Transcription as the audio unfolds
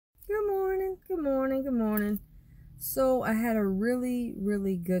morning. Good morning. So I had a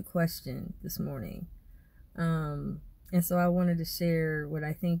really good question this morning. And so I wanted to share what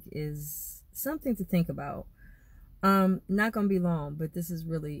I think is something to think about. Not going to be long, but this is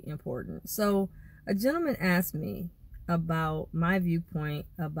really important. So a gentleman asked me about my viewpoint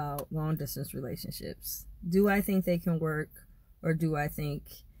about long distance relationships. Do I think they can work, or do I think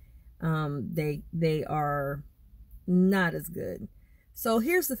they are not as good? So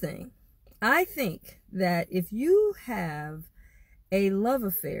here's the thing. I think that if you have a love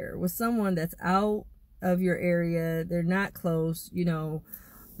affair with someone that's out of your area, they're not close,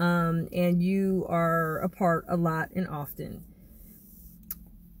 and you are apart a lot and often,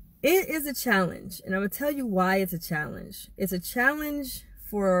 it is a challenge. And I'm going to tell you why it's a challenge. It's a challenge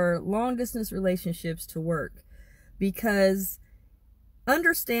for long distance relationships to work because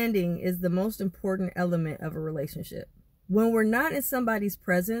understanding is the most important element of a relationship. When we're not in somebody's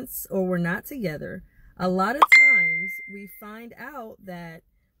presence or we're not together, a lot of times we find out that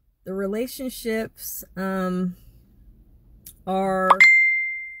the relationships are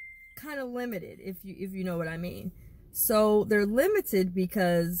kind of limited, if you know what I mean. So they're limited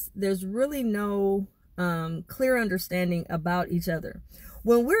because there's really no clear understanding about each other.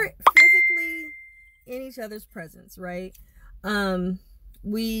 When we're physically in each other's presence, right?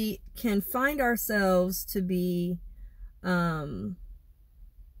 We can find ourselves to be I'll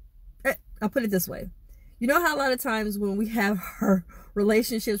put it this way. You know how a lot of times when we have our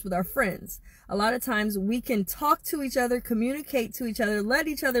relationships with our friends, a lot of times we can talk to each other, communicate to each other, let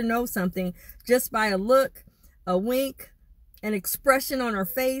each other know something just by a look, a wink, an expression on our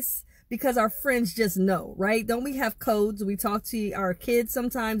face, because our friends just know, right? Don't we have codes? We talk to our kids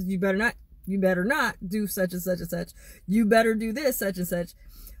sometimes. You better not do such and such and such. You better do this, such and such.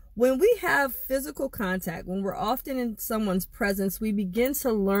 When we have physical contact, when we're often in someone's presence, we begin to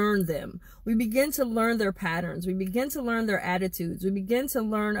learn them. We begin to learn their patterns. We begin to learn their attitudes. We begin to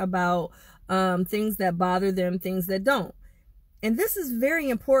learn about things that bother them, things that don't. And this is very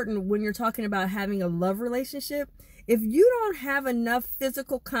important when you're talking about having a love relationship. If you don't have enough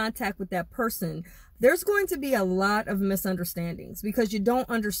physical contact with that person, there's going to be a lot of misunderstandings because you don't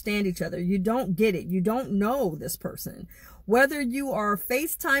understand each other. You don't get it. You don't know this person. Whether you are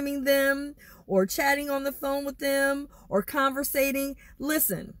FaceTiming them or chatting on the phone with them or conversating,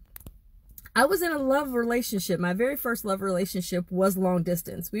 listen, I was in a love relationship. My very first love relationship was long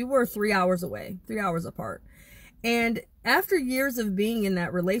distance. We were 3 hours away, 3 hours apart. And after years of being in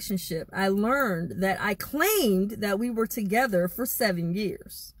that relationship, I learned that I claimed that we were together for 7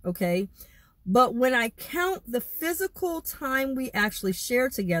 years. Okay. But when I count the physical time we actually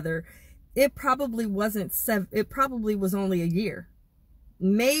shared together, it probably wasn't it probably was only a year,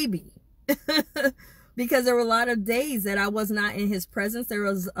 maybe, because there were a lot of days that I was not in his presence. There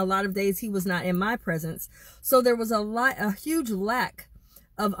was a lot of days he was not in my presence. So there was a huge lack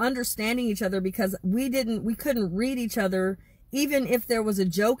of understanding each other because we couldn't read each other. Even if there was a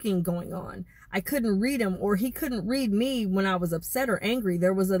joking going on, I couldn't read him, or he couldn't read me when I was upset or angry.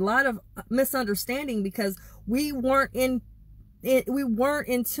 There was a lot of misunderstanding because we weren't in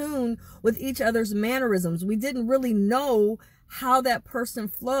tune with each other's mannerisms. We didn't really know how that person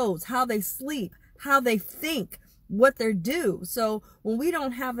flows, how they sleep, how they think, what they do. So when we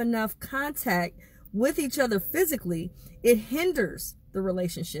don't have enough contact with each other physically, it hinders the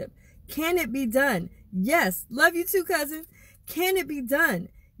relationship. Can it be done? Yes. Love you too, cousin. Can it be done?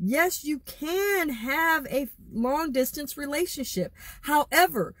 Yes, you can have a long distance relationship.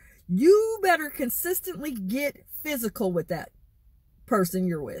 However, you better consistently get physical with that person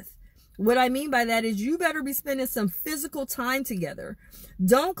you're with. What I mean by that is you better be spending some physical time together.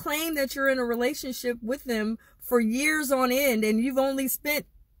 Don't claim that you're in a relationship with them for years on end and you've only spent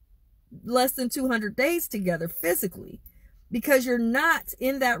less than 200 days together physically, because you're not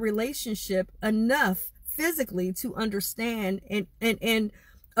in that relationship enough physically to understand and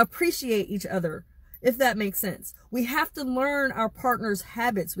appreciate each other, if that makes sense. We have to learn our partner's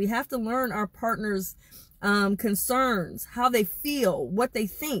habits. We have to learn our partner's concerns, how they feel, what they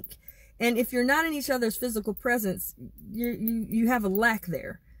think. And if you're not in each other's physical presence, you have a lack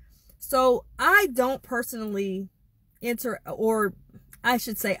there. So I don't personally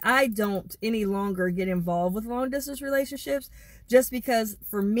I don't any longer get involved with long distance relationships, just because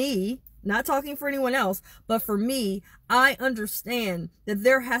for me, not talking for anyone else, but for me, I understand that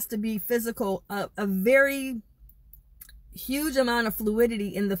there has to be a very huge amount of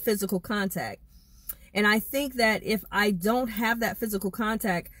fluidity in the physical contact. And I think that if I don't have that physical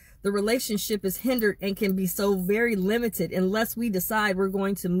contact, the relationship is hindered and can be so very limited unless we decide we're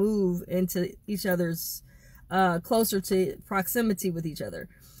going to move into each other's closer to proximity with each other.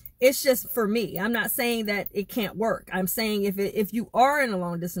 It's just for me. I'm not saying that it can't work. I'm saying if you are in a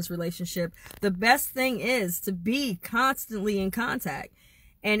long distance relationship, the best thing is to be constantly in contact.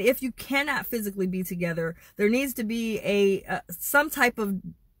 And if you cannot physically be together, there needs to be some type of,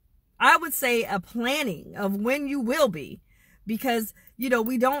 I would say, a planning of when you will be. Because, you know,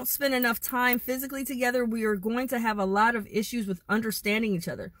 we don't spend enough time physically together. We are going to have a lot of issues with understanding each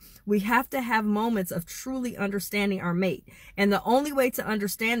other. We have to have moments of truly understanding our mate. And the only way to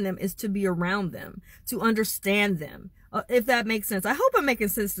understand them is to be around them, to understand them. If that makes sense. I hope I'm making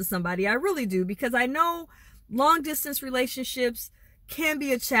sense to somebody. I really do, because I know long distance relationships can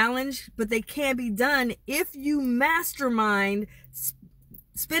be a challenge, but they can be done if you mastermind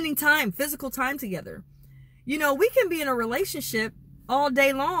spending time, physical time together. You know, we can be in a relationship all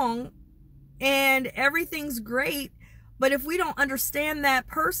day long and everything's great, but if we don't understand that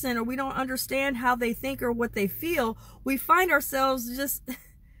person, or we don't understand how they think or what they feel, we find ourselves just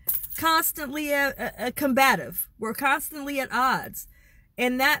constantly combative. We're constantly at odds.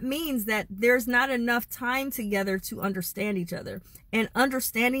 And that means that there's not enough time together to understand each other. And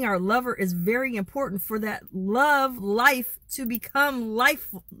understanding our lover is very important for that love life to become life,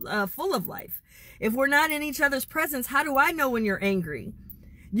 full of life. If we're not in each other's presence, how do I know when you're angry?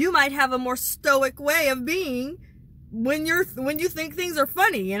 You might have a more stoic way of being when you think things are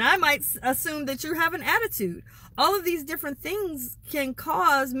funny, and I might assume that you have an attitude. All of these different things can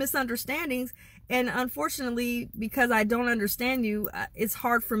cause misunderstandings. And unfortunately, because I don't understand you, it's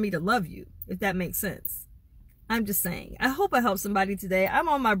hard for me to love you, if that makes sense. I'm just saying. I hope I helped somebody today. I'm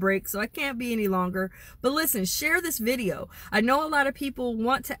on my break, so I can't be any longer. But listen, share this video. I know a lot of people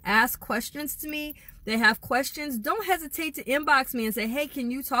want to ask questions to me. They have questions. Don't hesitate to inbox me and say, hey, can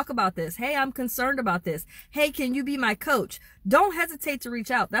you talk about this? Hey, I'm concerned about this. Hey, can you be my coach? Don't hesitate to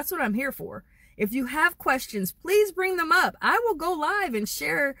reach out. That's what I'm here for. If you have questions, please bring them up. I will go live and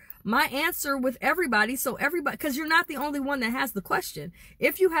share my answer with everybody, so everybody, because you're not the only one that has the question.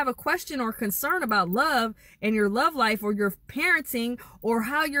 If you have a question or concern about love and your love life, or your parenting, or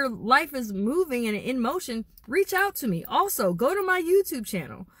how your life is moving and in motion, reach out to me. Also, go to my YouTube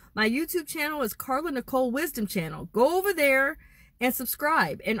channel. My YouTube channel is Carla Nicole Wisdom Channel. Go over there and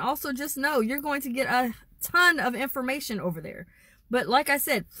subscribe. And also just know you're going to get a ton of information over there. But like I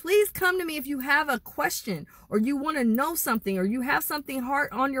said, please come to me if you have a question, or you want to know something, or you have something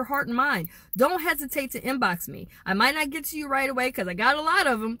on your heart and mind. Don't hesitate to inbox me. I might not get to you right away because I got a lot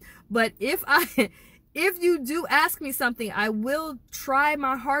of them. But if you do ask me something, I will try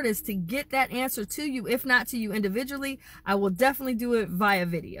my hardest to get that answer to you. If not to you individually, I will definitely do it via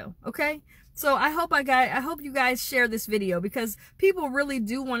video. Okay? So I hope you guys share this video, because people really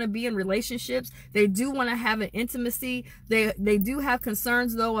do want to be in relationships. They do want to have an intimacy. They do have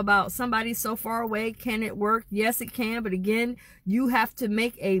concerns though about somebody so far away. Can it work? Yes, it can. But again, you have to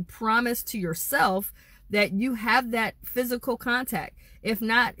make a promise to yourself that you have that physical contact. If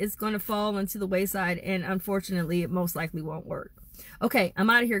not, it's going to fall into the wayside, and unfortunately, it most likely won't work. Okay, I'm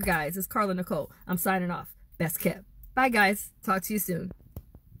out of here, guys. It's Carla Nicole. I'm signing off. Best kept. Bye, guys. Talk to you soon.